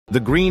The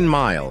Green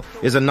Mile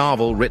is a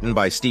novel written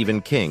by Stephen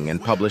King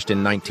and published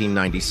in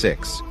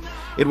 1996.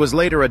 It was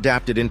later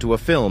adapted into a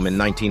film in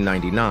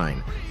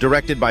 1999,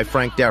 directed by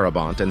Frank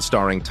Darabont and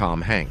starring Tom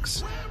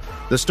Hanks.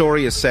 The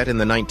story is set in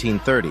the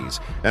 1930s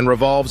and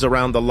revolves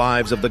around the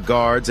lives of the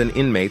guards and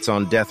inmates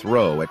on death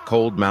row at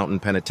Cold Mountain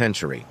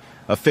Penitentiary,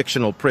 a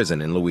fictional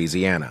prison in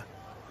Louisiana.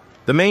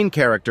 The main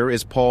character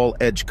is Paul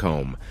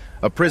Edgecombe,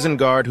 a prison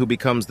guard who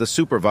becomes the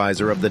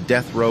supervisor of the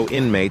death row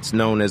inmates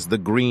known as the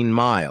Green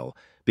Mile,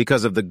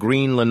 because of the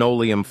green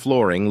linoleum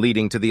flooring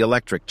leading to the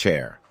electric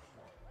chair.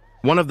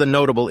 One of the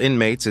notable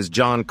inmates is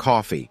John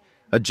Coffey,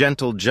 a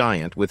gentle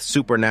giant with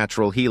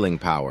supernatural healing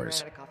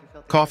powers.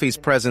 Coffey's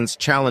presence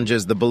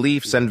challenges the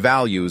beliefs and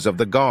values of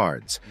the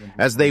guards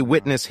as they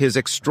witness his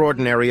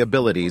extraordinary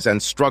abilities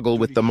and struggle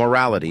with the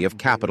morality of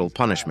capital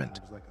punishment.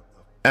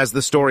 As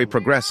the story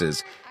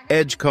progresses,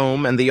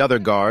 Edgecombe and the other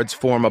guards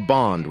form a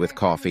bond with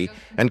Coffey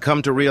and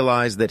come to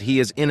realize that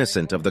he is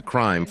innocent of the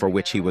crime for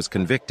which he was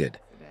convicted.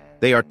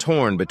 They are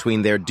torn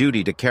between their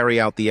duty to carry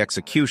out the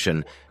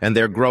execution and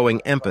their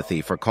growing empathy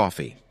for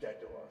Coffey.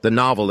 The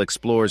novel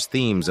explores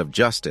themes of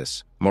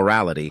justice,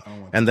 morality,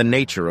 and the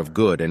nature of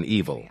good and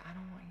evil.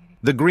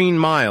 The Green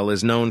Mile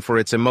is known for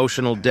its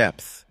emotional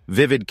depth,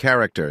 vivid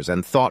characters,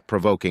 and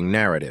thought-provoking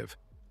narrative.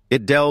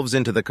 It delves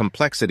into the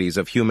complexities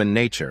of human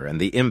nature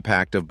and the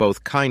impact of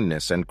both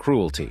kindness and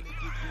cruelty.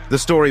 The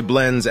story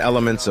blends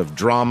elements of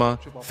drama,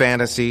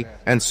 fantasy,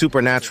 and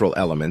supernatural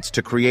elements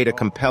to create a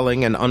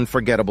compelling and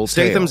unforgettable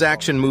tale. Statham's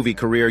action movie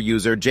career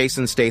user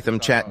Jason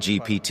Statham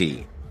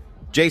ChatGPT.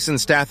 Jason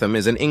Statham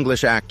is an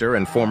English actor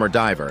and former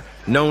diver,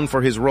 known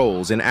for his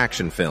roles in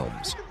action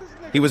films.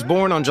 He was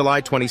born on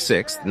July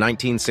 26,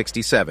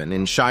 1967,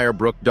 in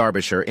Shirebrook,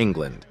 Derbyshire,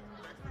 England.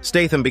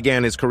 Statham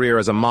began his career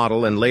as a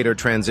model and later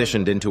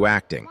transitioned into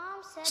acting.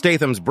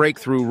 Statham's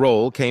breakthrough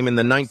role came in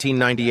the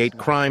 1998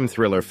 crime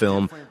thriller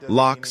film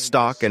Lock,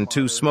 Stock, and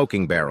Two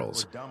Smoking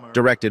Barrels,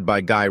 directed by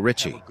Guy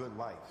Ritchie.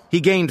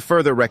 He gained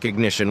further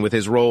recognition with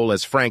his role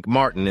as Frank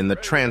Martin in the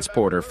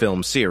Transporter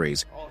film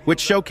series, which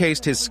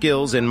showcased his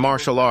skills in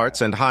martial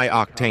arts and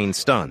high-octane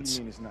stunts.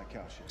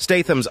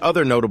 Statham's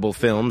other notable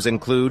films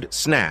include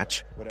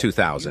Snatch,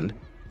 2000,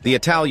 The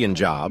Italian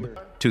Job,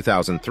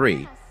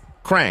 2003,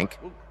 Crank,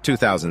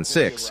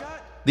 2006,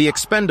 The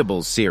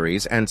Expendables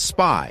series, and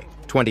Spy,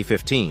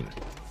 2015.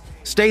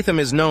 Statham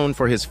is known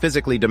for his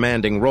physically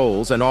demanding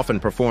roles and often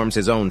performs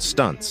his own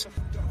stunts.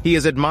 He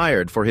is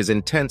admired for his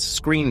intense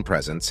screen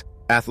presence,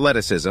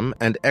 athleticism,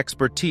 and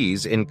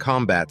expertise in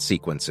combat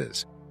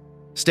sequences.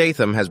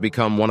 Statham has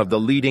become one of the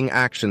leading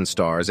action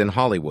stars in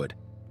Hollywood,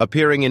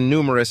 appearing in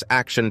numerous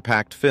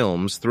action-packed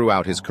films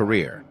throughout his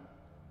career.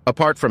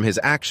 Apart from his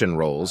action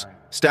roles,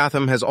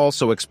 Statham has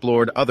also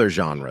explored other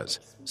genres,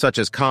 such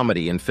as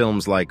comedy in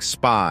films like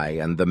Spy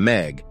and The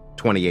Meg,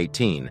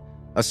 2018,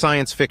 a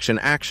science fiction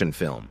action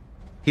film.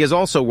 He has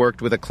also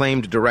worked with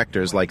acclaimed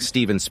directors like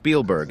Steven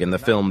Spielberg in the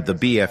film The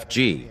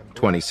BFG,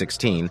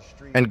 2016,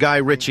 and Guy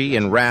Ritchie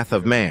in Wrath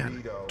of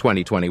Man,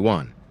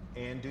 2021.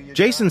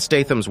 Jason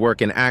Statham's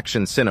work in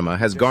action cinema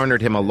has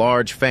garnered him a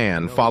large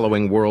fan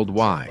following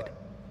worldwide.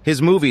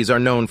 His movies are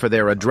known for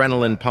their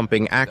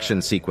adrenaline-pumping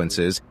action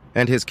sequences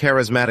and his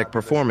charismatic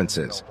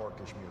performances.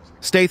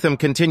 Statham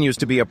continues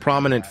to be a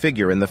prominent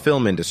figure in the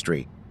film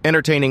industry,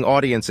 entertaining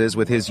audiences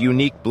with his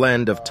unique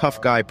blend of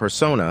tough guy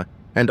persona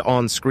and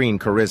on-screen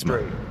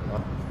charisma.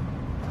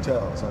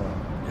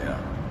 Yeah,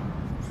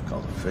 it's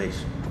called a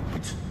face.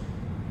 It's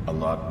a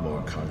lot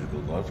more conjugal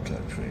love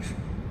type face.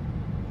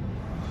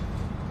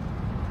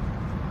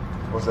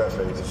 What's that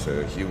face? It's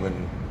a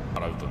human.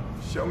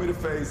 Show me the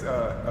face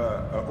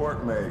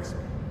Orc makes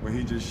when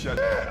he just shut.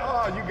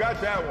 Oh, you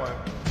got that one.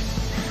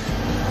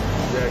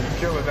 Yeah, you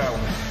killing that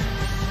one.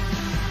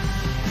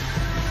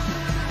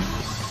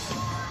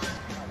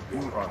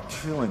 You are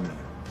killing me.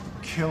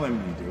 You're killing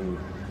me, dude.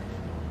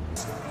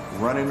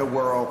 Running the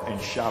world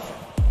and shopping.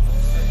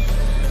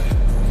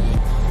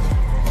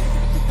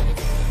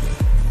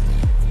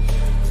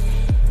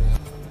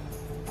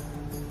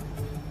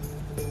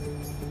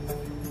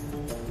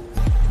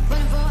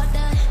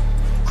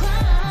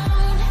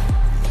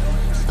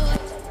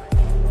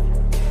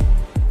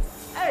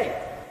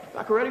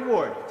 Ready,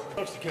 Ward?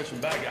 Looks to catch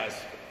some bad guys.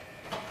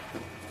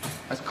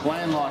 That's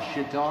clan law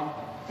shit, dog.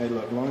 Hey,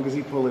 look, as long as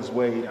he pull his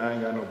weight, I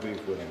ain't got no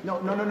beef with him.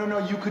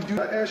 No, you could do.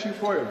 I ask you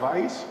for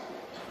advice,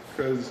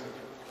 because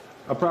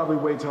I'll probably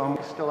wait till I'm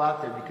Still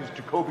out there because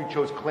Jacoby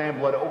chose clan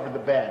blood over the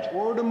badge.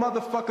 or the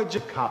motherfucker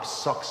just. Cops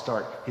suck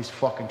start his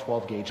fucking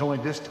 12 gauge. Only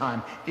this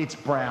time, it's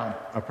brown.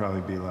 I'll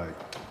probably be like,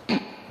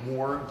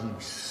 Ward, you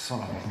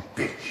son of a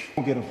bitch.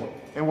 We'll get a vote.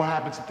 And what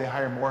happens if they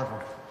hire more of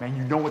them? Man,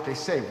 you know what they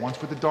say. Once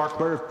for the dark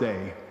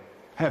birthday,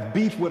 have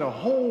beef with a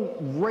whole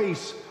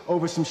race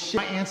over some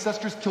shit. My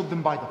ancestors killed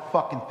them by the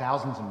fucking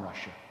thousands in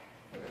Russia.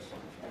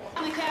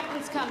 The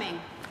captain's coming.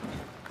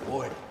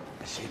 Ward,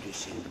 I saved your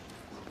scene.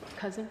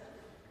 Cousin?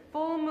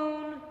 Full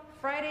moon,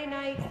 Friday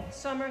night,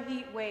 summer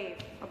heat wave.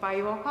 I'll buy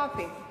you all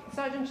coffee.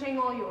 Sergeant Ching,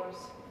 all yours.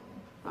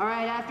 All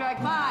right, after I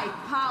buy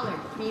Pollard,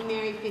 3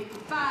 Mary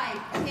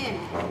 55, 10,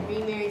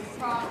 3 Mary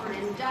Crawford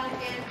and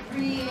Duncan,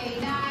 3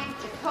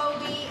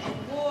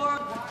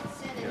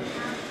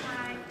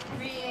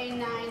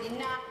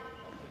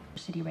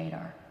 city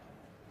radar.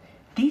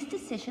 These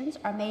decisions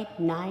are made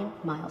 9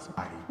 miles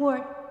apart.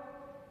 Ward,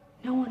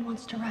 no one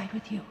wants to ride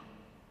with you.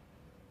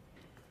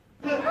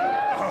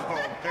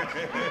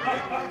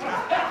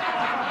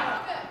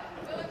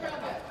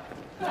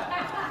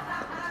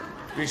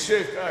 Be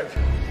safe, guys.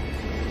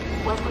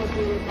 Westland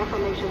Community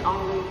information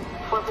only.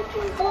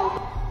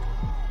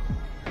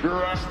 415.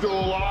 Your ass still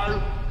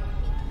alive?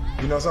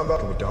 You know something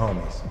about with the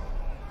homies?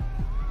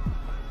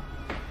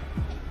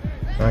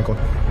 I ain't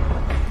gonna...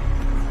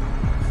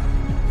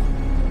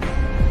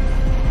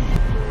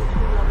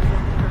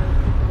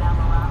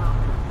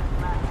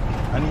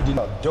 I need to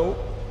know dope,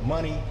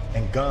 money,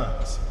 and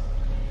guns.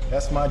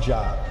 That's my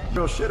job.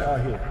 Real shit out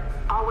here.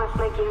 All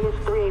Westlake units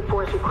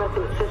 384 is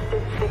requesting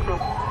assistance. Signal.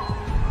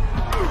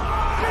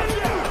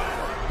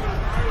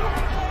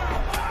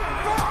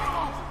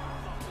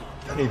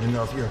 I need to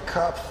know if you're a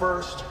cop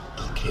first.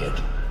 Kid,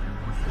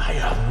 I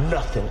have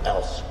nothing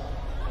else.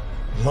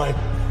 My...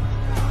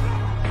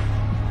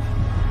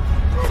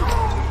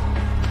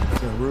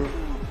 It's en route.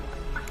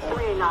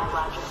 389,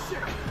 Roger.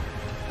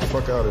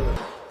 Fuck out of here.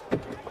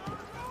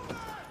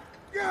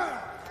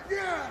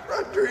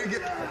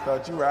 Rodriguez. I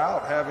thought you were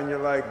out having your,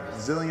 like,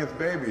 zillionth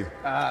baby.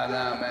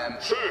 Nah, man.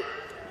 Sir,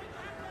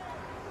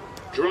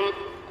 drop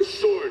the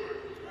sword.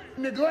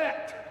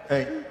 Neglect.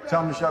 Hey,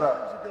 tell him to shut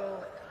up.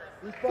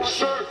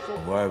 Sir.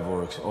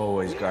 Wyvork's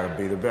always gotta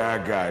be the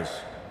bad guys.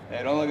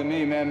 Hey, don't look at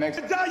me, man.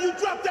 Mexico. Now you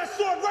drop that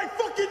sword right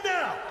fucking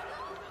now!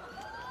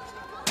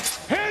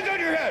 Hands on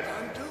your head!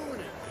 I'm doing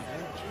it,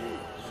 man.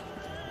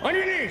 Jeez. On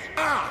your knees!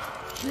 Ah!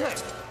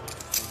 Shit!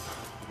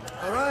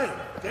 All right,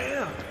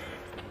 damn.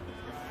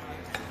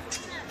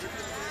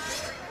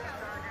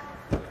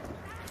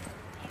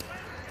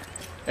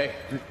 Hey,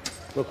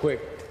 real quick.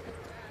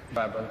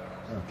 Bye, brother.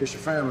 Kiss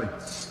your family.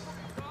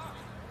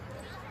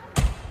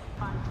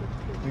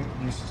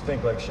 You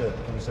stink like shit.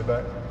 Can you sit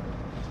back?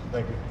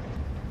 Thank you.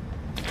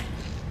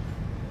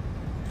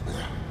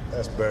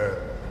 That's bad.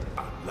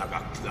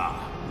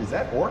 Is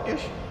that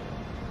orcish?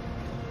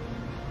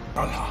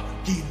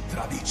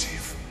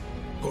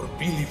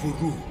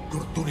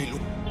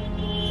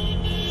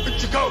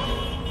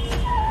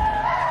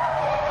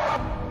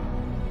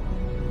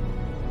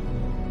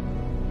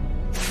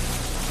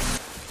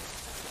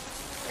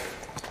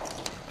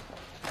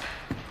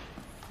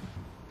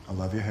 I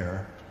love your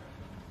hair.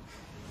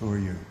 Who are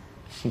you?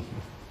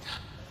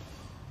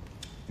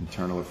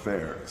 Internal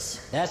Affairs.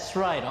 That's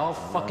right, all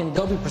fucking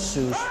Dobby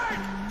pursues.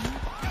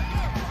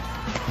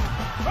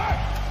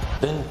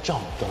 Then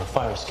jumped on a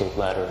fire escape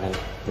ladder and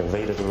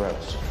evaded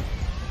arrest.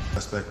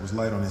 Suspect was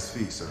light on his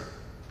feet, sir.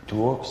 Do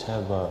orcs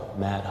have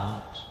mad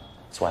eyes?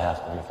 That's why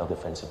half the NFL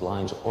defensive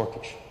lines are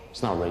orcish.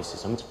 It's not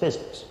racism, it's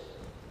physics.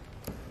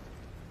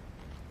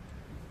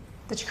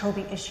 The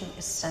Jacoby issue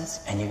is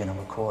sensitive. And you're gonna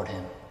record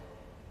him.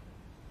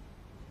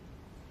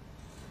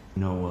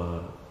 You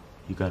know,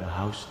 you got a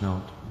house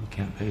note you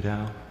can't pay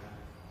down?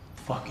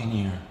 Fucking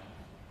year.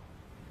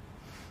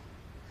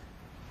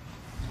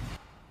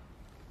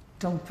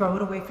 Don't throw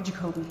it away for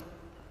Jacoby.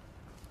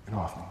 Get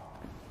off me.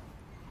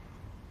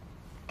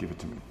 Give it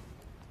to me.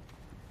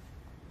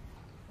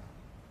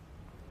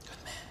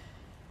 Good man.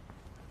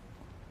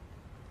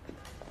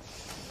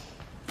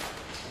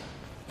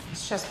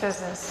 It's just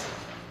business.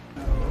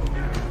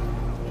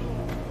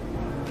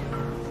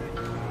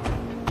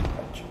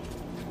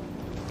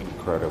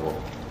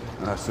 Incredible.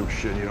 That's some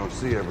shit you don't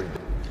see every day.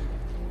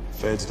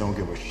 Feds don't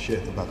give a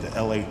shit about the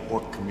LA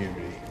orc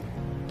community.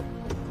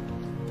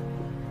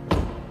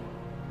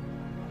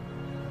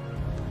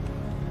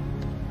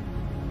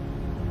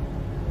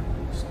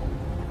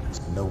 It's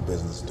no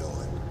business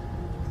doing.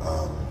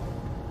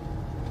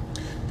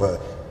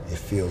 But it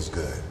feels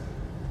good.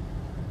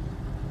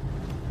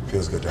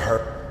 Feels good to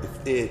her.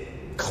 It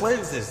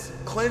cleanses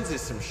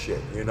some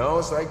shit, you know?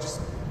 It's like just...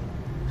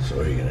 So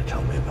are you gonna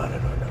tell me about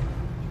it or no?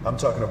 I'm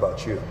talking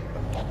about you.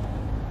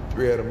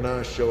 3 out of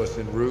 9 show us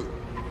en route.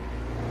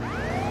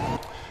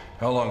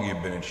 How long have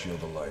you been in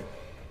Shield of Light?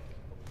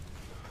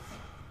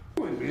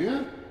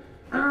 Man.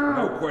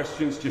 No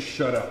questions, just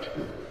shut up.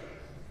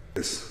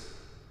 This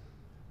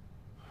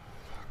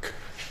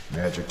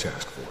Magic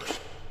Task Force.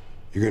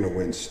 You're gonna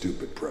win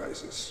stupid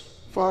prizes.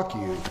 Fuck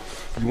you.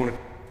 You wanna...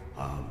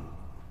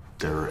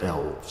 They're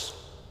elves.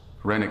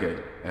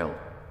 Renegade, L.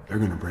 They're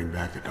gonna bring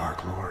back the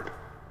Dark Lord.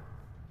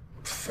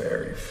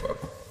 Fairy fuck.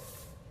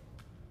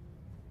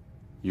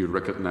 You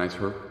recognize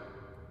her?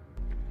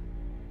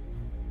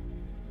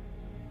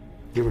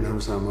 You ever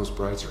notice how most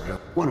brides are hell?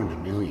 1 in a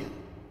million.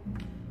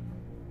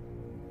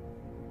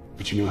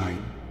 But you know how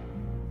you...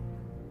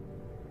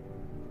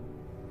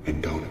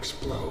 And don't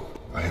explode.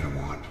 I had a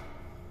wand.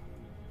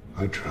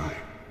 I'd try.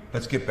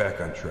 Let's get back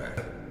on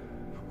track.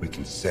 We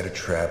can set a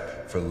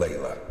trap for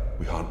Layla.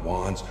 We hunt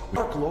wands.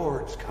 Dark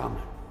Lord's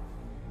coming.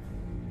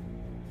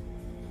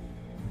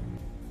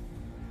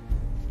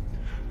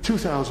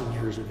 2,000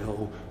 years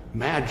ago,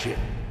 magic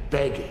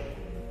begging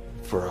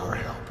for our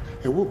help.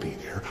 And we'll be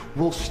there.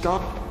 We'll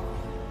stop.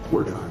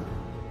 We're done.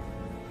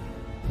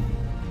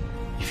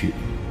 If you...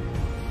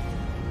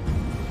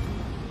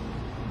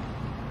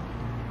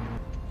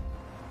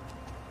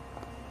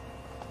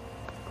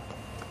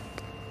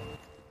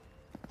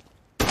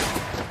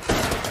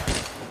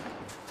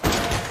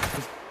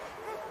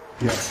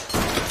 Yes.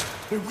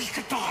 Then we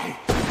could die.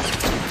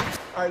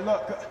 All right,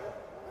 look.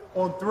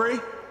 On 3,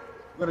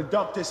 we're gonna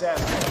dump this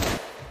asshole.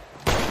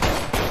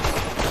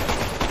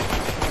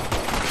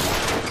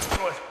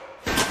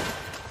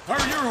 Where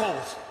are your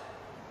holes?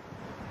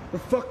 The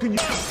fuck can you...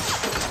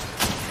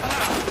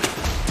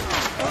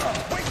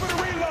 Wait for the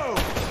reload!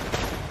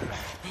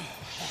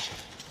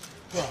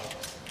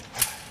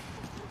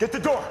 Get the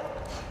door.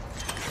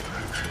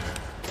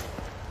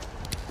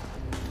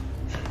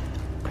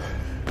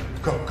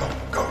 Go, go,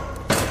 go.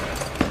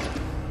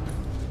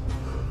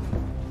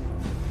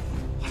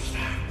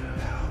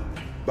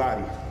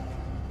 Body.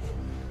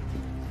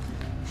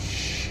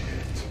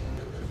 Shit.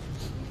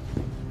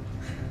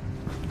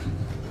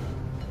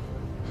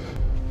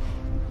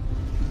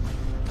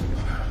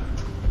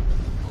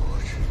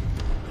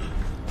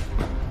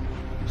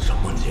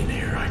 Someone's in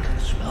here. I can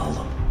smell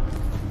them.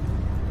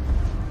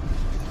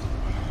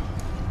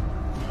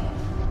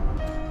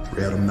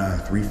 3 Adam 9,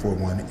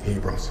 341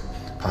 Abrams.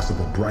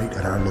 Possible Bright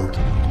at our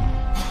location.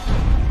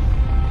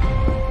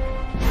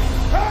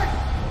 Hey!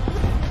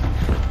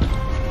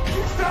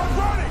 Stop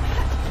running!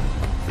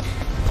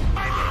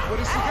 What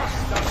is he got?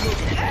 Stop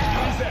moving.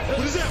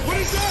 What is that? What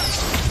is that?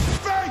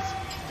 Face!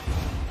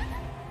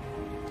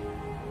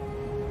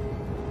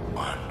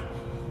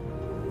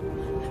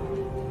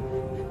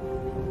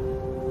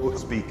 We'll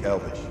speak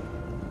Elvish.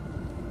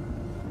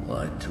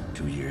 Well, I took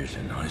 2 years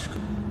in high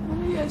school.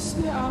 Yes,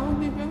 I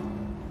only been.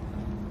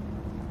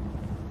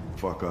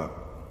 Fuck up.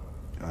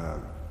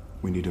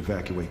 We need to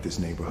evacuate this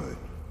neighborhood.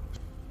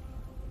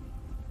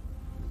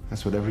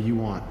 That's whatever you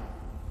want.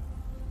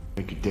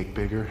 Make your dick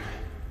bigger.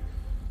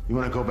 You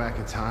want to go back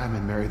in time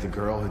and marry the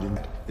girl who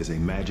didn't... There's a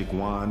magic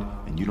wand,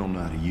 and you don't know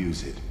how to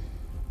use it.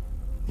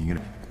 You're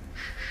gonna...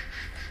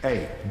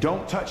 Hey,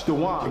 don't touch the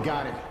wand. You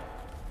got it.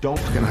 Don't...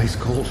 Fucking ice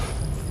cold.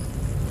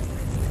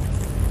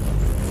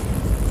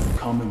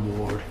 Common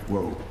ward.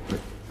 Whoa.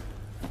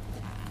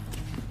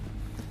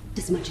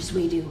 As much as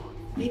we do,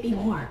 maybe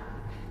more.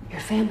 Your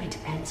family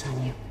depends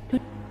on you.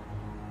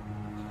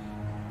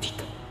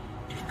 Nico.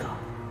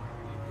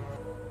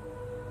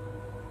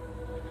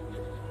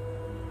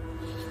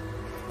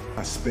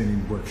 I'm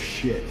spinning worth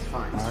shit. It's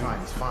fine, it's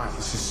fine, it's fine.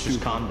 This is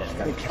Just calm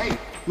down. Hey,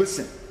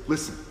 listen.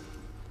 This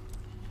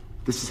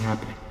is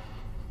happening.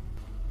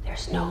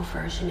 There's no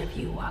version of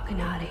you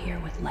walking out of here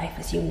with life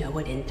as you know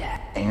it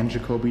intact. And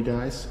Jacoby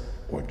dies,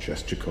 or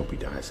just Jacoby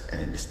dies,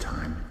 and it's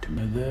time to...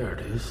 There it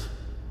is.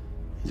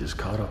 He just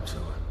caught up to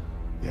it.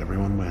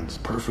 Everyone wins.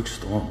 Perfect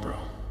storm, bro.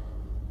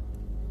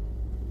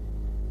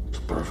 It's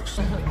a perfect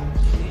storm.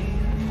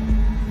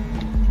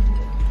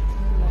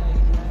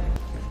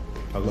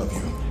 I love you.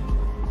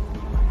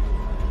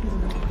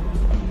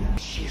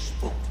 She is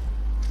spooked.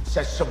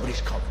 Says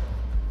somebody's coming.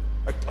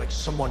 Like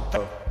someone...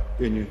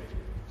 Didn't you?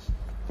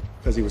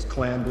 Because he was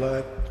clan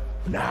blood?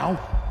 Now?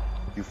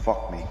 You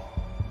fucked me.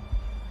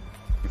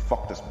 You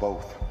fucked us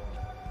both.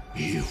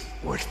 You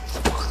would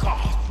fuck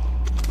off.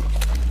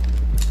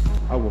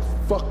 I will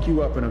fuck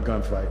you up in a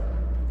gunfight.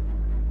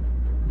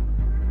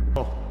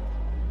 Oh.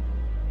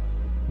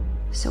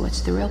 So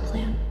what's the real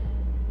plan?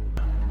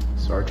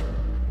 Sergeant.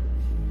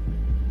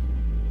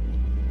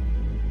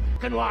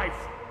 Fucking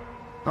life.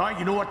 Right?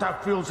 You know what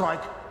that feels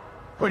like?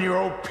 When you're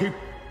old people...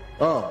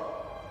 Oh.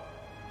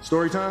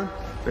 Story time?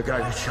 The guy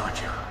that shot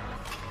you.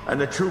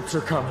 And the troops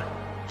are coming.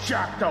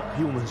 Jacked up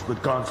humans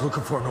with guns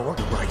looking for an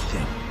order. Right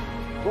thing.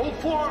 Roll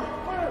for...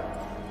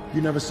 You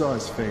never saw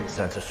his face.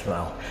 Sense of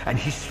smell. And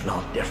he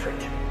smelled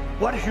different.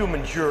 What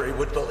human jury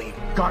would believe?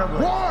 Got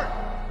him. Ward!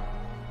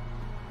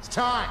 It's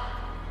time.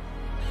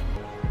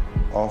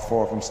 All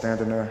 4 of them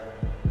standing there?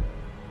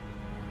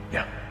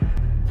 Yeah.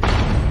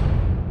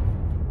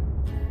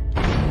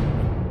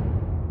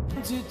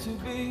 Wanted to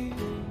be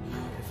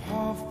if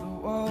half the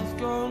world's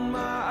gone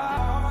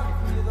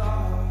mad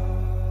without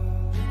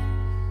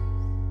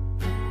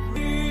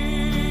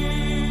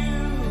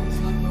feels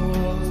like the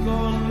world's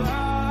gone mad.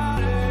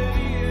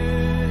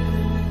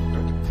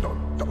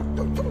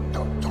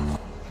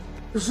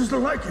 This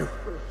isn't like you.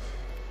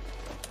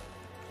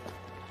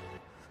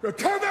 Now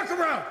turn back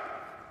around.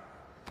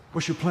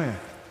 What's your plan?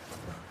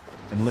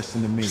 And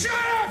listen to me. Shut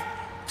up!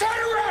 Turn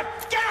around!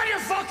 Get on your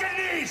fucking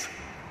knees!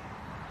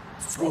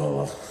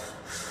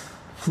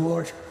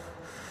 Ward.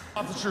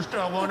 Officers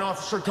down, 1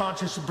 officer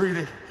conscious and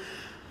breathing.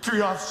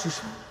 3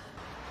 officers.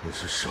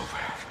 This is so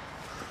bad.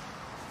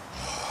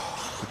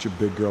 Put your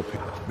big girl...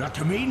 Not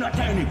to me, not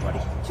to anybody.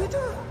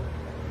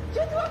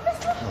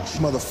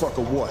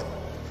 Motherfucker what?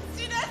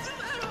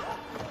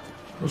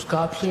 Those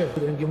cops here,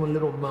 we're gonna give them a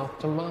little mouth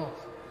to mouth.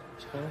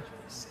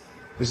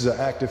 This is an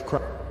active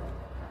crime.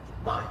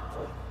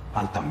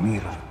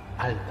 Altamira.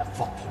 Alta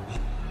fucking.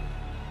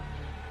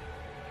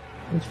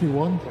 Makes me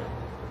wonder.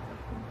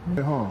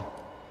 Hey, home.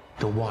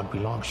 The ward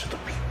belongs to the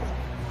people.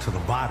 To the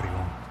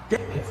barrio.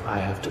 If I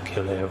have to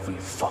kill every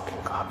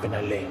fucking cop in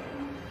LA.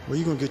 Where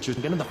you gonna get your...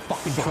 Get in the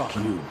fucking truck.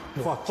 You.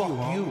 No, fuck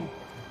you.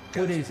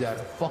 What is that?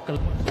 A fucking...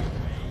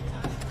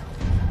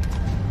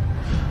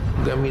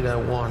 Get me that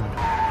one.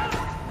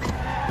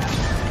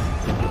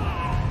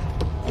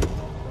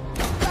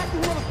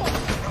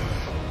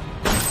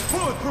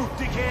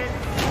 kid!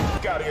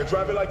 Get out of here,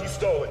 drive it like you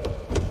stole it.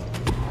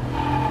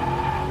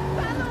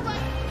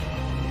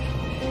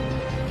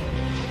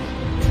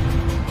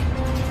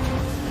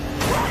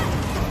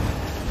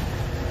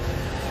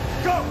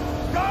 Go!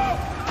 Go!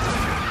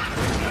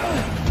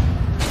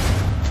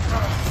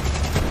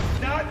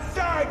 Not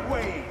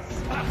sideways!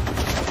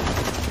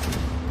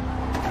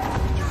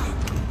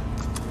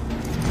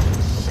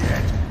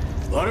 Shit.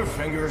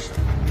 Butterfingers.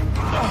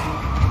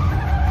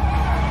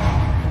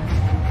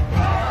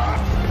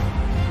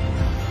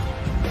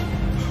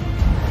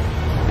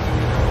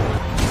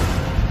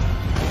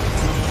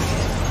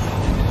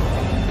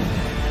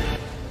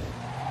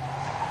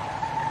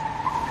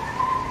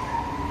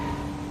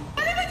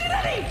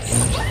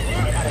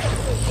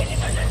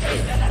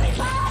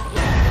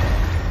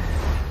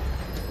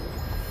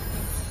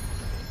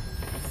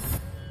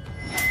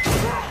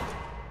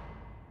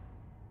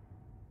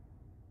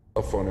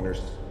 Cell phone and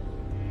there's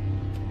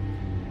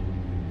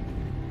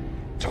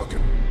talking.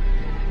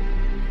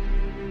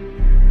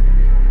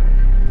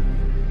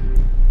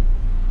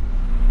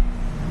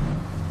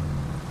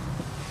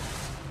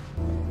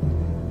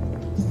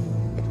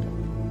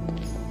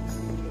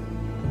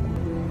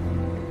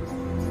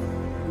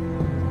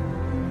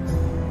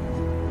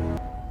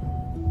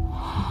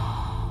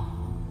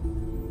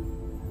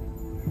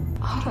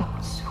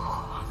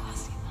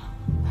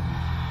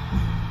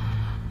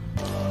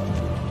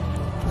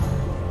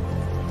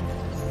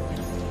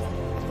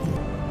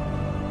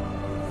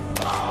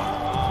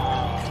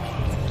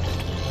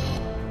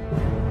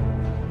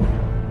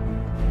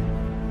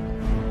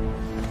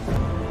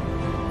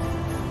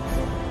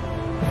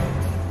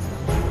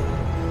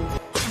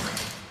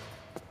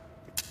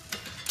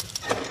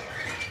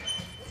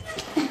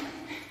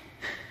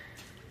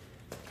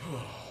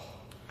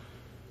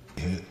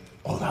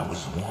 Oh, that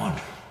was one.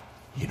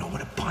 You know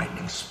what a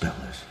binding spell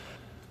is?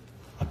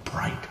 A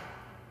bright.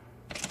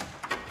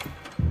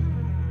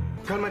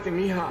 Cálmate,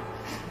 mija.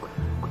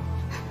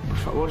 Por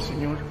favor,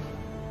 señor.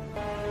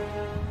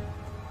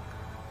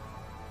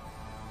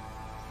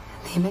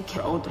 Dime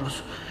que a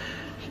otros.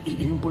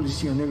 Y un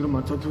policía negro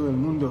mató a todo el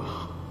mundo.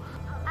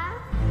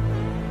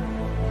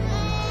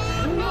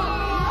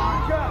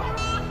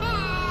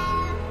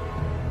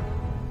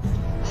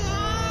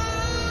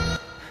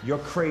 Your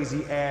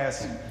crazy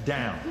ass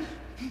down.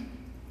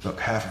 Look,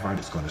 half of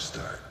it's gonna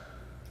start.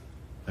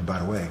 And by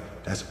the way,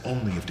 that's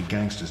only if the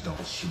gangsters don't.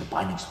 See the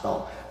binding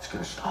spell. It's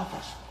gonna stop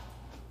us.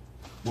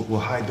 We'll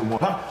hide the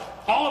one.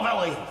 All of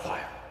LA on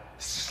fire.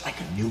 This is like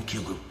a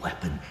nuclear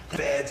weapon. The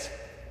Feds.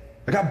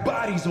 I got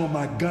bodies on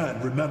my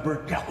gun,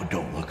 remember? Yeah, well,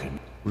 don't look at me.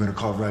 We're gonna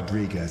call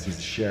Rodriguez. He's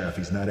the sheriff.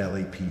 He's not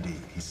LAPD.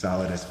 He's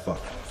solid as fuck.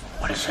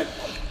 What is it?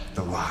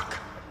 The lock.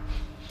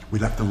 We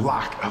left the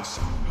lock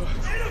outside.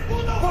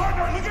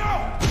 Partner, look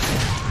out!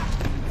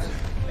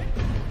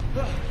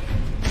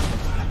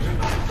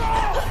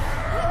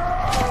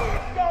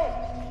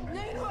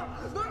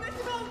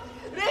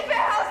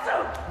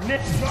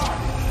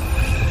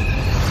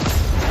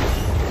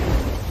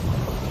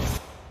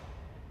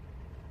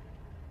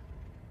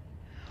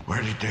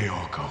 Where did they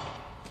all go?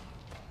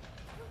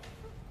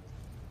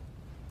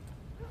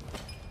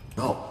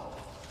 No.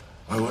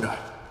 Why would I?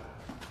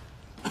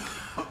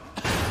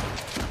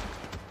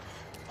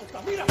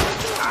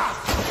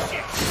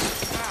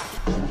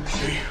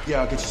 See?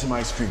 Yeah, I'll get you some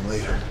ice cream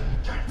later.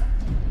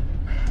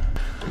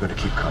 We're gonna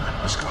keep coming.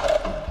 Let's go.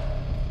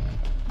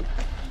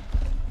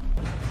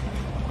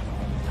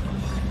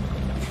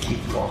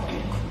 Keep walking.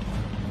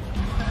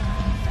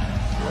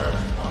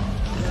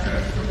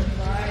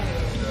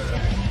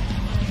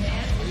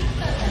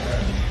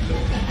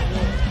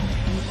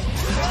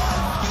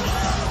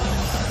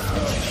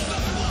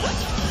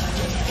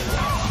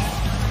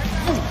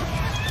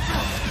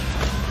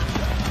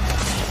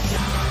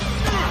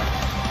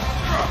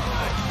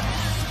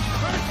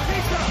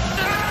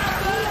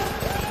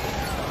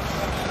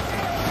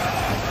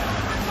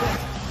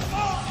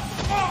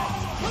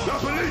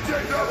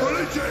 La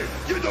police!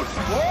 You don't...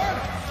 What?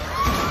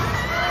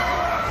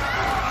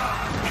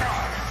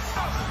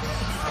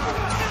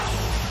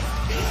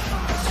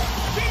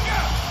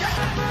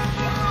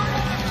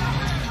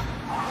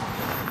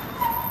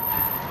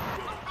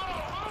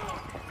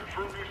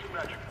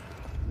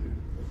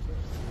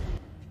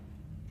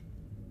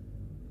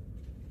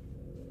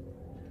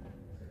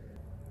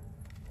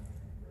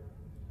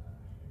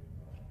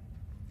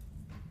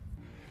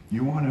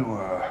 You want to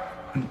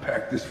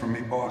unpack this for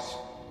me, boss?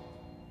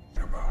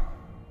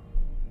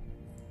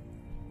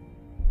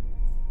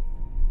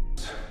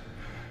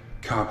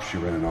 Cops you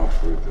ran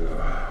off with,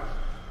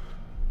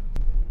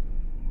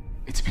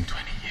 It's been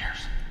 20 years.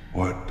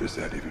 What does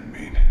that even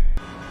mean?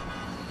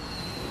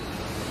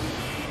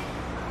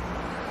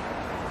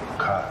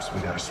 Cops,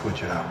 we gotta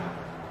switch it up.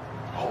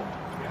 Oh,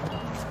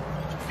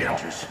 yeah.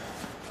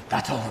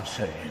 That's all I'm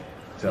saying.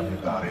 Tell me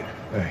about it.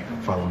 Hey,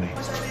 follow me.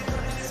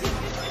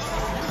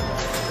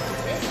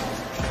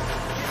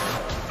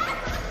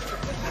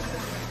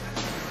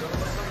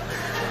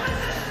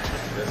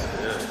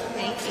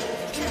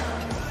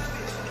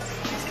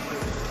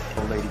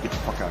 Old lady, get the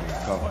fuck out of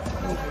here. Go.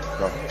 Move.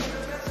 Go.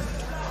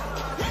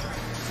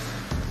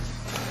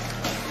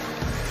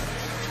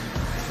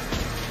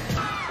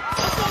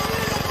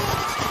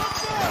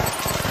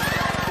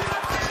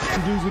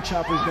 10 dudes with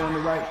choppers down the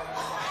right,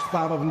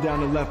 5 of them down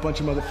the left, bunch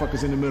of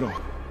motherfuckers in the middle.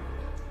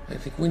 I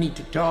think we need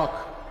to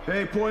talk.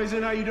 Hey,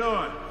 Poison, how you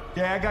doing?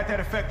 Yeah, I got that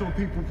effect on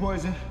people,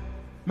 Poison.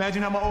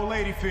 Imagine how my old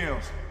lady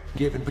feels.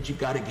 Given, but you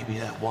gotta give me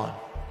that one.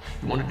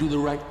 You wanna do the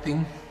right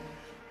thing?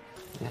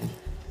 Then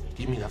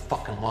give me that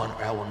fucking one,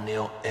 or I will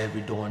nail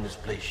every door in this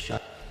place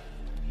shut.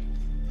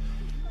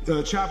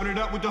 Chopping it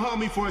up with the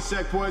homie for a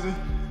sec, Poison.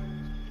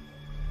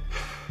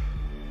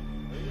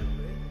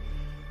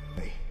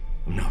 Hey,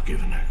 I'm not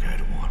giving that guy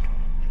the one.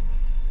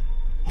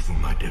 Over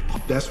my dead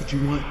pop. That's what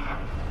you want? I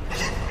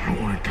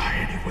don't wanna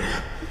die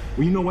anywhere.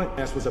 Well, you know what?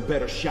 That was a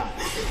better shot.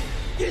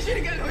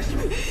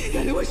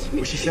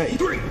 What'd she say?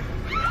 3.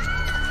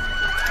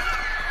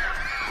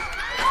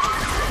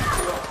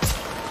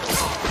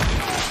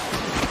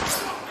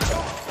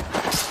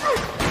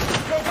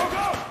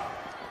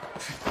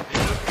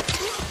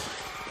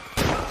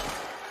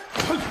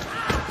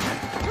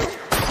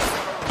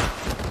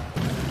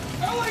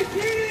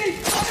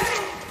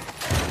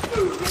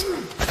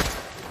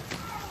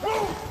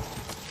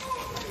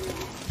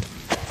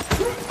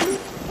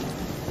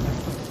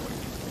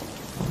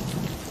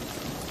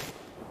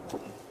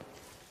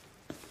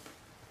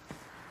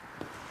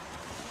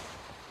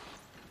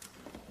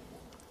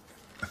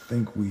 I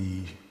think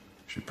we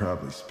should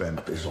probably spend...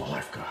 This is all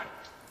I've got.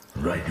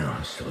 Right now,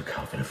 I'm still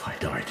confident if I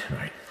die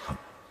tonight.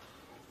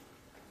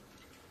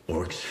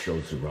 Orcs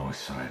shows the wrong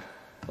side.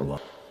 A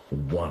lot of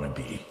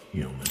wannabe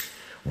humans.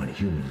 When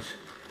humans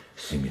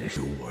see me, they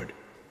do a word.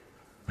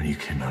 When you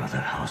came out of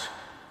that house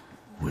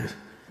with...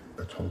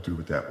 I told you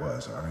what that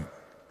was, all right?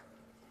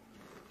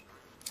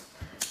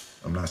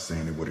 I'm not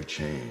saying it would have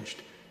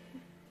changed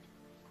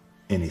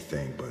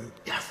anything,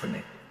 but...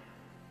 Definite.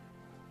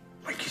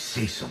 Like you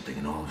say something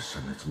and all of a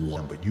sudden it's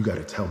long. But you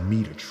gotta tell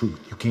me the truth.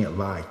 You can't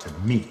lie to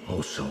me.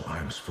 Oh, so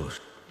I'm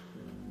supposed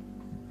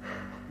to...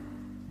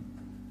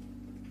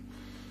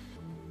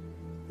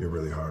 You're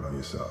really hard on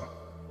yourself.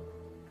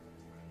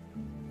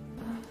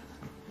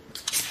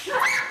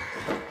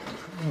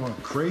 You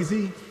want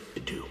crazy?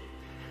 You do.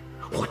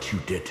 What you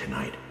did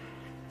tonight,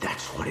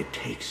 that's what it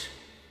takes.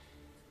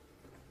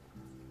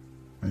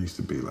 I used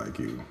to be like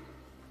you.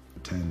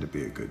 Pretend to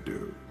be a good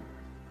dude.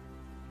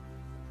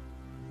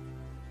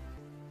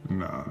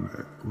 Nah,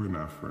 Nick, we're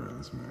not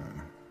friends,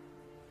 man.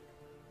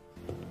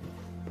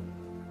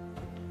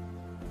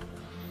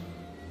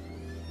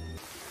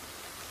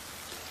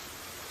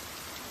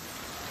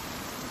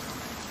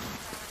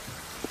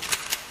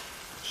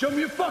 Show me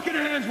your fucking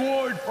hands,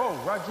 Ward!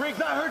 Oh,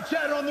 Rodriguez, I heard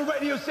chatter on the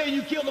radio saying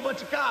you killed a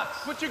bunch of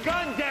cops. Put your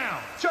gun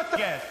down! Shut the...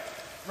 Yes.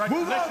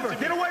 Move over!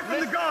 Get away from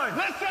the gun!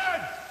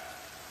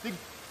 Listen!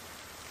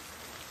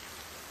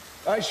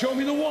 All right, show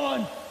me the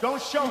one.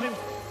 Don't show him.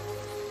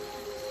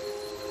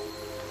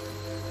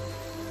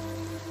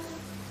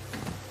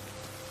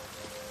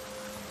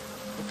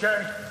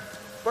 Okay.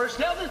 First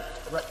down,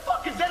 what the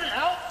fuck is that an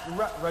out?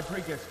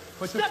 Rodriguez,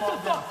 put the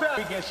phone down.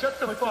 Rodriguez, shut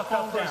the fuck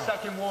up for a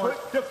second, Ward.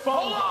 Put the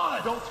phone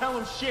on. Don't tell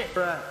him shit.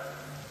 Right.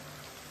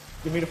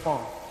 Give me the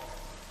phone.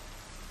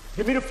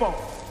 Give me the phone.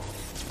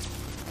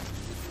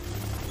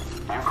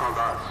 You called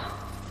us.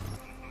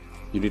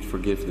 You need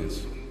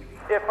forgiveness.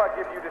 If I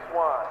give you this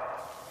wine,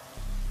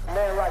 a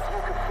man like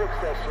you could fix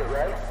that shit,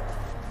 right?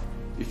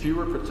 If you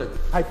were protected...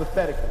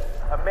 Hypothetically.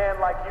 A man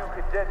like you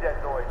could dead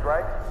that noise,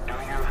 right? Do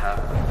you have...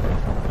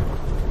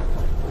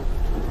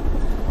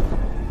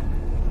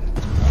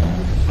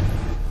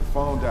 The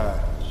phone died.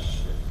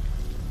 Shit.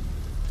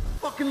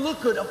 Fucking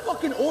look good. A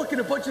fucking orc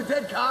and a bunch of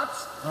dead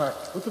cops. All right,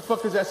 what the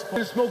fuck is that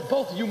supposed to smoke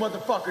both of you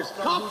motherfuckers.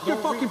 Cops, your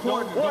fucking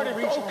point. Don't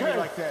reach on me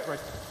like that, right?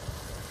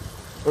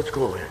 Let's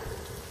go in.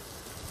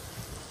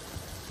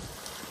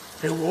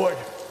 Hey, Ward.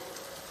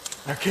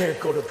 I can't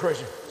go to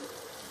prison.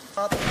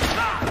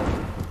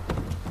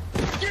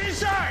 Get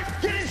inside!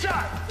 Get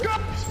inside! Go!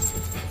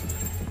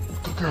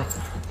 Good girl.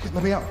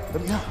 Let me out.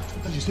 Let me out.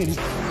 Don't you see me?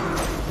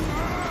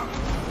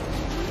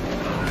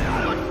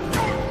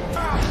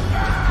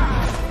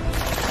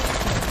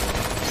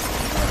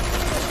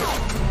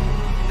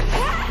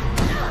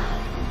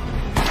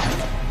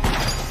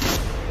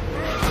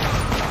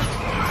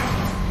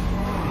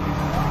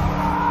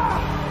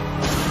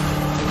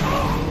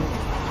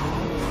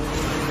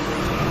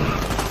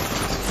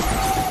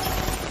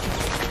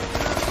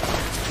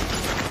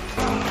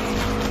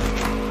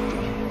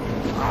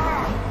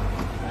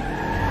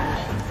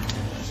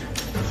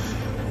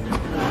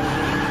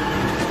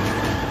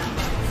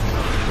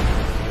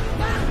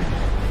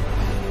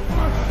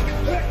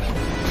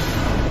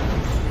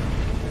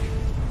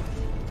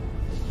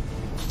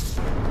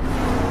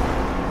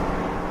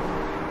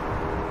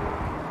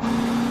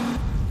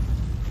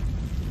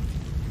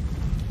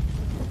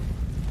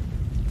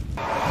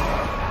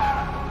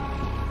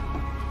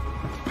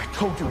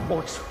 Told you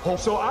once.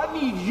 So I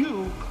need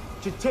you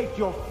to take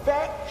your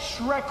fat,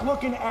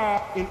 Shrek-looking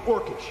ass in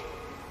Orcish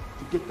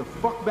to get the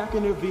fuck back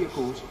in their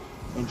vehicles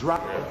and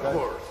drive. Of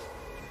course.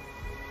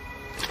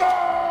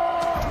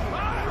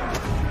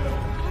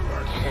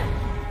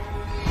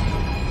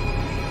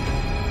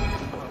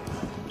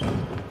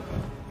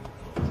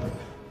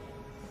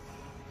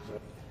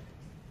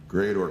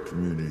 Great orc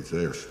communities,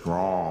 they are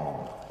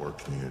strong orc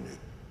community.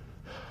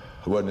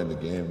 I wasn't in the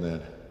game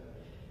then.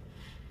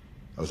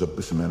 I was a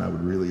businessman. I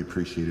would really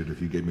appreciate it if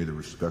you gave me the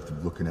respect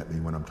of looking at me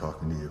when I'm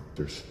talking to you.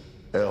 There's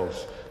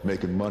elves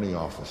making money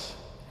off us.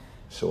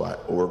 So I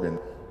organ.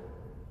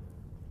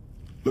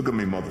 Look at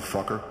me,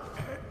 motherfucker.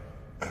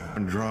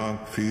 I'm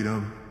drunk, feed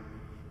them.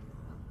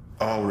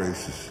 All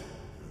races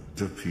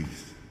to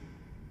peace.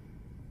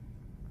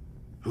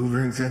 Who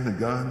brings in the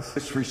guns?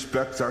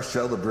 Disrespects our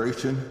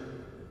celebration?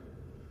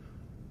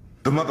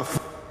 The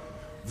motherfucker.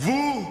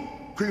 Vous!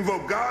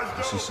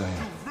 What's he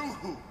saying?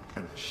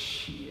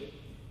 Shit.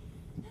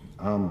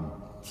 I'm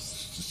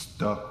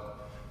stuck.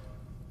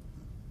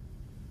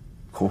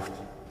 Koft,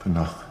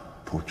 Panach,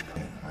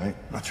 Portugal, right?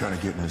 I'm not trying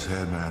to get in his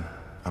head, man.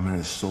 I'm in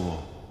his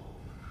soul.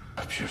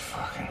 Up your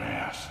fucking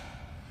ass.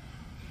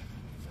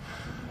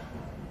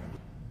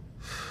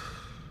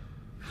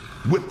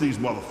 Whip these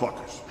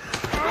motherfuckers.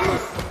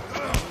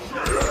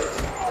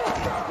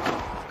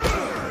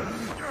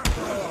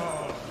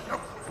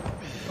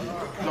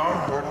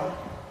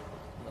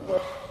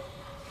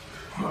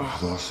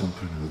 Lost in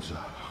Penuza.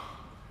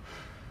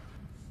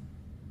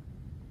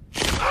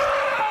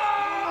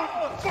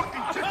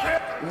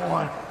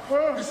 One.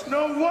 There's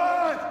no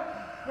one!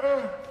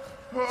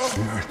 The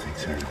Earth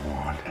thinks there's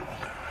one.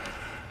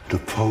 The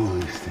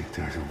police think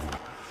there's a one.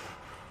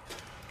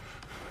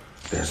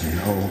 There's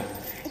no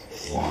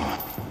one.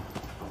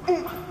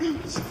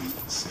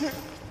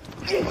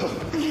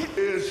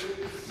 Is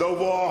the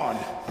one.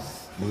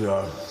 We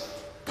are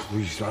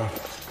police, huh?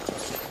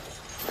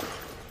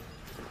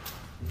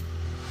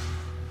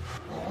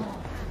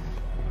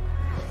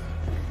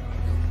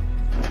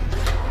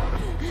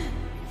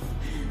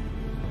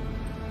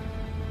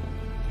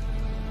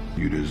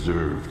 You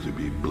deserve to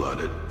be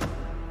blooded.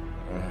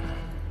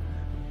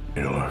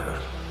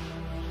 Look.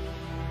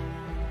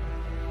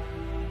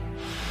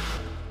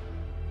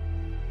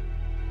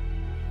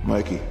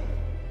 Mikey.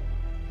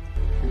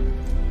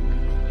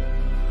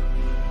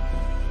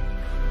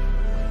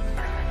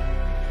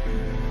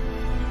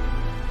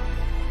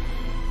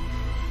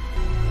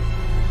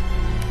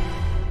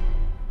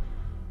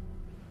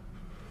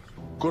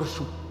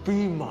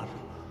 Korsupiman.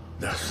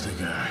 That's the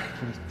guy.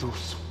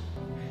 Ritus.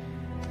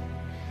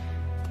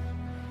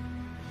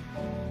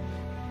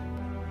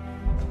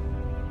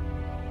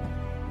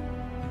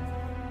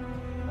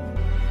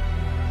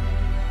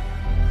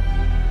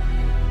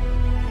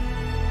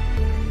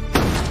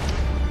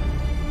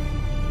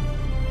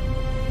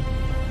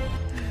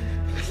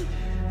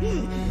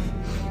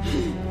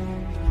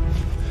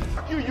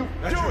 You do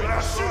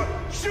it!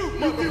 Shoot,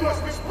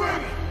 motherfucker! Bring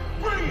it!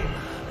 Bring it!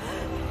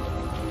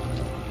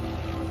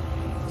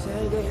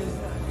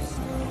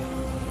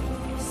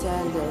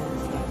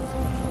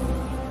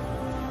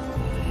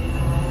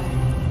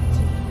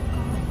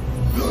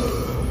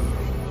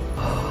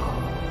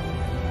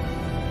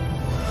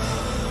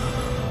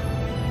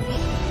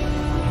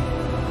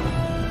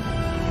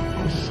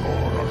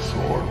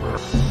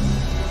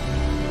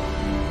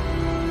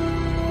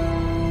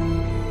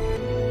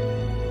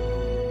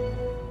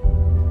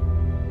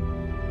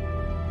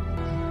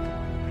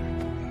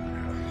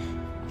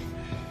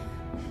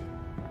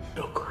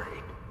 You're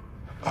great.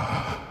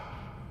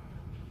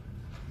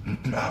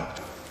 No.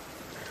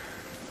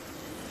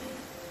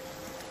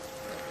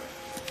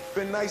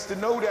 Been nice to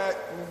know that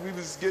we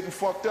was getting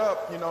fucked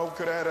up, you know,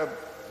 could have had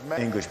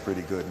a... English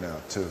pretty good now,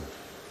 too.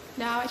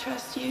 Now I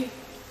trust you.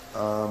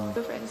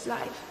 The friend's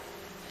life.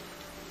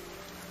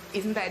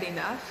 Isn't that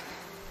enough?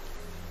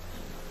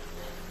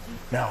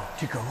 Now,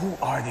 Chica, who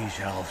are these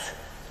elves?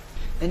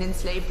 And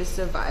enslaved the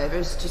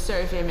survivors to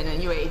serve him in a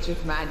new age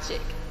of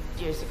magic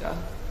years ago.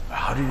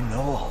 How do you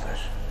know all this?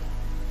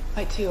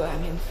 I too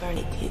am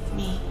infernity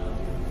me.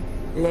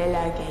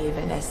 Lela gave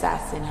an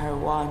assassin her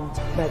wand,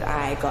 but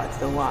I got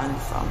the wand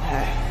from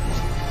her.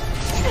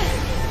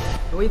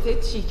 With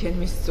it, she can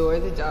restore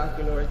the Dark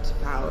Lord to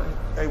power.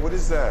 Hey, what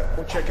is that?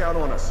 Go check out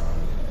on us.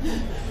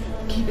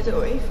 Keep it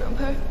away from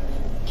her.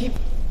 Keep...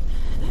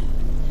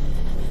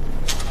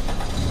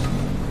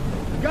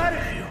 Got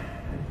it!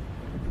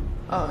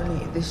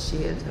 Only the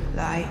shield of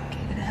light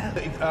can help.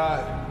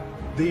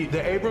 The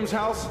Abrams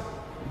house?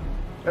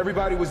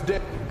 Everybody was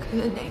dead.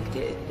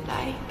 Connected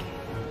like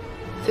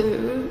the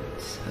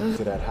roots of...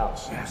 To that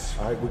house. Yes.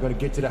 All right, we're gonna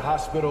get to the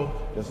hospital.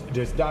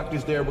 There's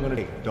doctors there. We're gonna...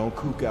 Hey, don't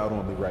kook out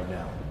on me right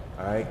now.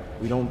 All right?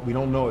 We don't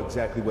know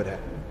exactly what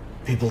happened.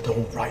 People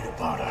don't write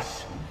about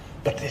us.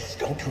 But this,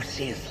 don't you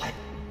see, is like...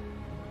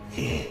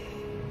 He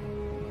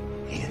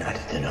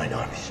united the Nine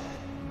Armies.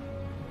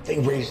 They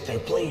raised their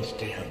blades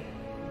to him.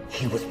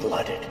 He was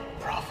blooded.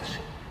 Prophecy.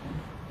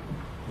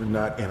 We're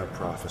not in a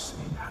prophecy.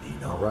 How do you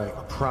know? All right?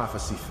 A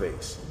prophecy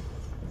phase.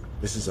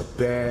 This is a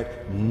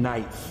bad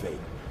night fate.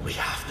 We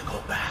have to go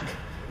back.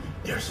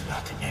 There's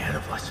nothing ahead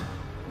of us.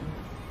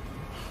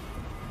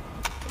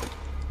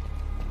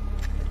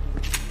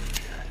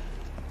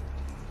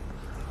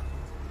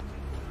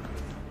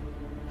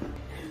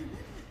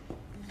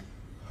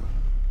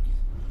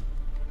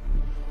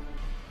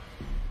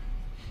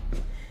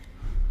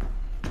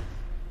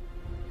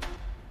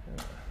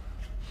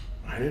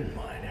 didn't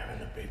mind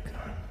having a big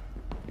gun.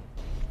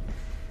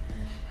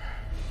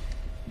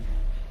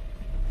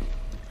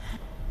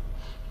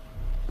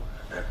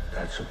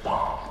 That's a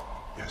bomb.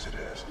 Yes, it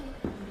is.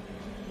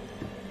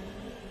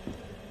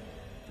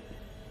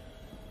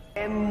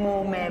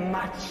 Emmo me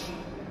machi.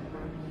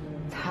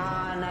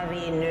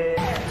 Tanavinu.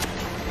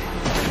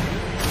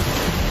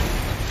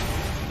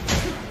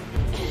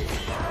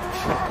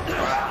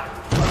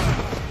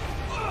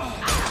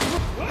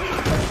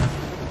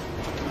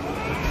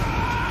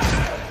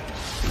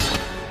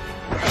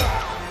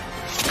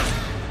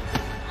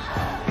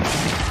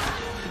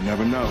 You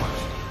never know.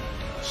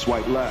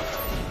 Swipe left.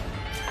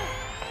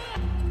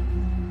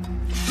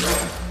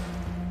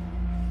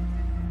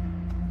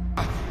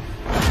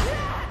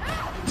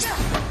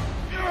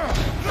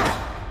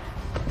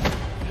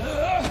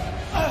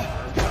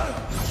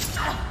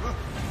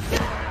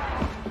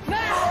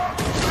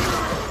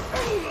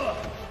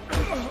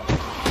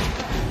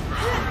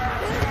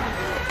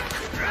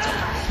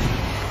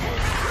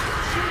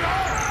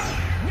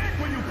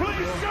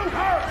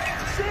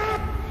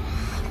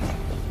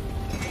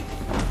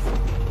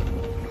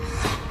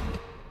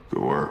 Good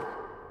work.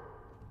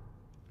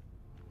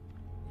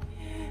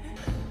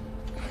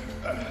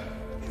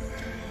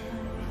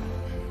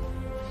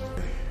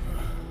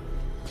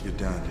 You're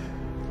done.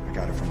 I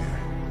got it from here.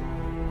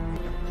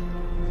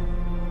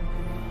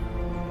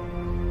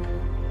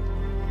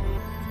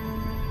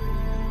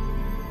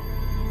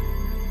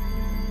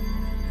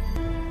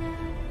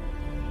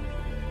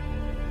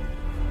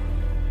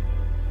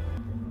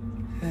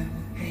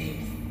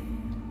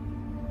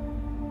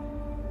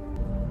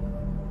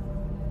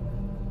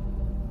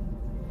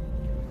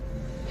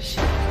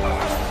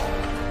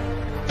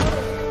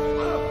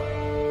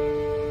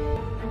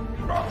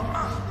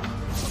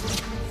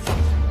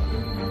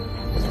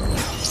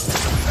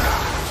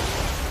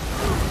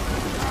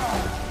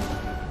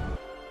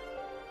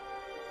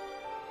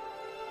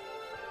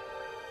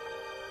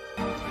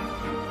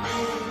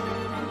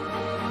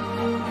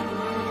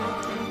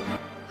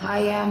 I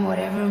am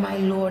whatever my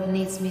lord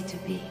needs me to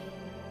be.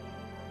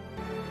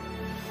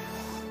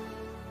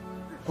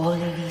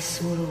 Bolili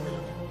surui.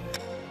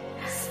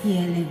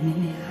 Siele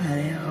mini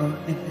hareo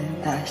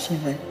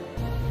eventasheve.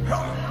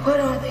 What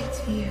are they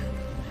to you?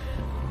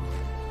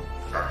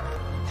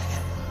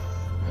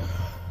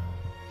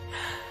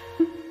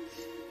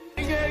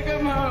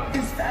 Come on,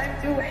 it's time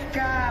to wake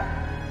up.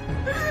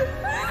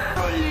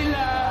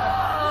 Bolila!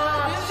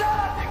 You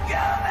shot to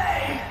kill me!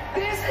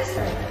 This is...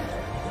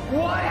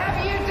 What have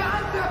you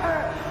done to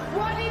her?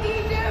 What did he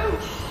do?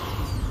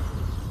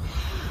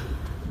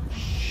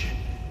 Shit.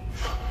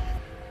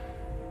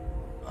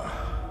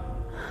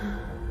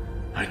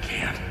 I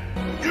can't.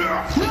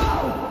 No!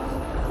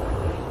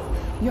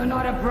 You're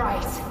not a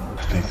Bright.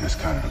 I think that's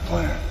kind of the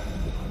plan.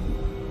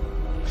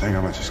 I think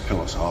I'm gonna just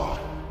kill us all.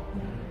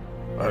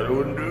 I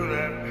wouldn't do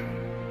that.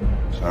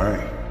 Sorry.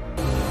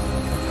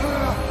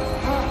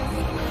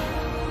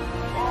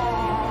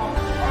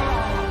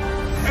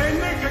 Hey,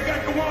 Nick, I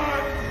got the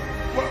wine.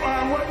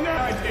 What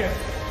now? I did.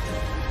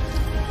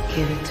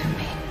 Give it to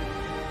me.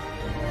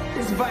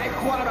 It's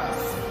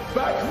Vaquaras.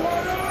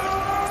 Vaquaras!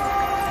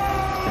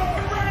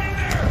 Right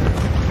there!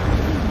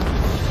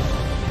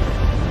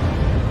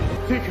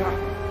 Tika!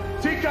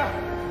 Tika!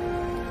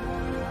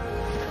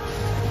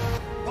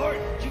 Lord,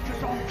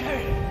 Tika's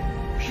okay.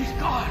 She's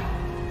gone.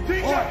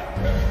 Tika!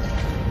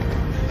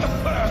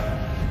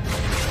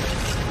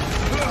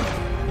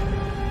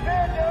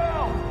 Man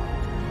down!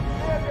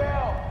 Man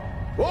down!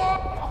 Whoa!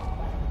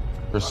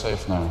 You're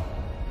safe now.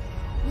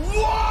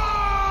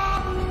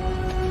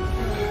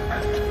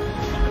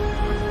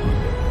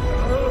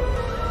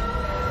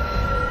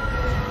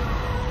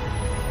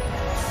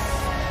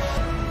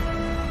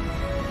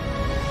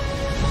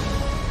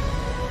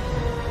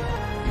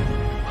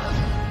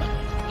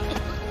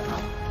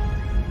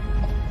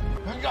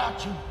 I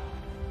got you.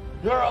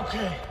 You're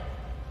okay.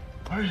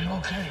 Are you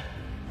okay?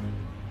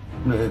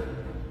 Nick.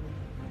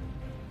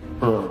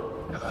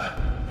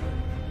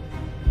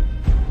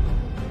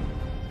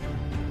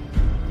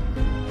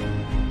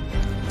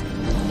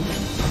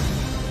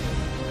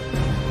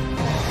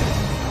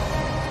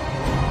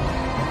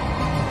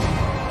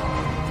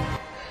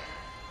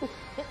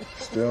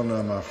 Still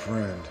not my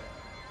friend.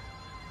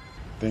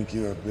 Think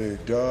you're a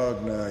big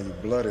dog now, you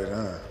blooded,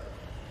 huh?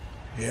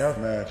 Yeah.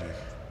 Magic.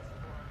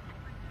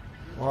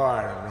 Well,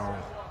 I don't know.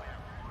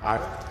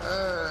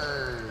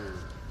 Hey!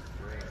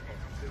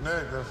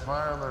 Nick, the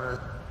fireman is...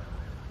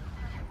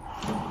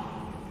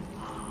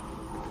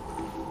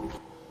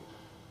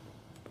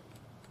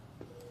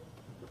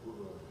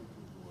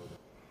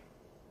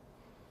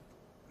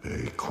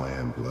 Hey,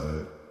 clan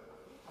blood.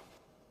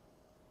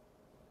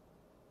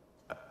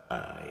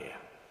 Yeah.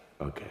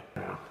 Okay.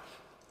 Now.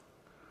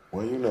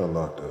 Well, you not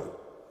locked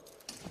up.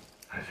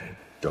 I said,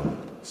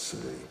 Don't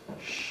say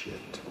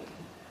shit.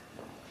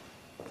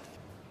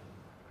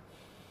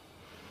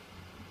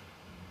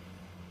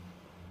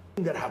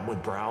 that happened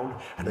with Brown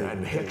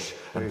and Hicks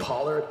and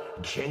Pollard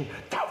and King.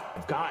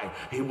 tough guy.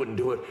 He wouldn't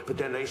do it, but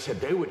then they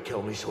said they would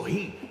kill me, so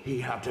he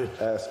had to...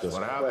 Ask us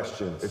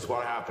questions. It's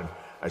what happened.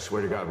 I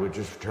swear to God, we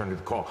just returned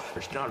the call.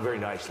 She's not a very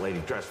nice lady,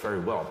 dressed very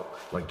well,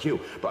 like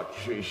you, but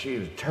she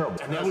was terrible.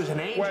 And that was an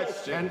angel.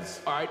 Questions.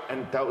 And, all right,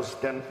 and that was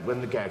then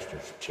when the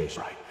gangsters chased.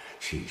 Right.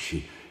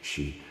 She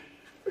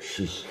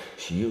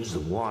used the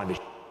wand.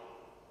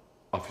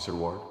 Officer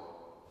Ward?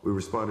 We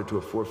responded to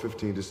a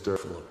 415 disturb.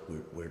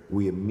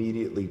 We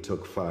immediately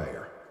took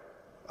fire.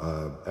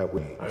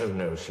 I've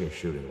never seen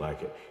shooting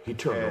like it. He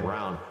turned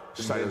around,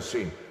 sight of the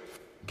scene.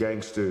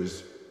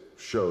 Gangsters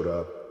showed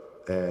up,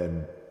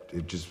 and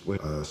it just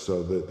went.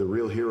 So the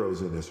real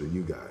heroes in this are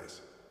you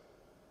guys.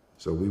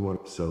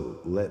 So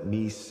let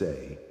me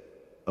say,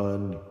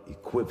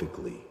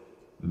 unequivocally,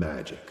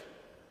 magic.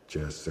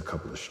 Just a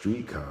couple of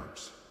street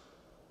cops.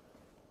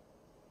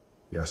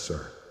 Yes,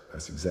 sir.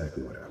 That's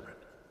exactly what happened.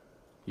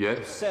 Yes?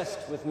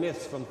 Obsessed with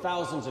myths from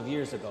thousands of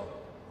years ago.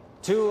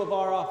 Two of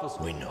our officers...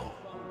 We know.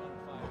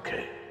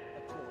 Okay.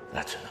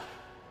 That's enough.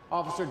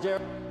 Officer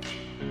Derek...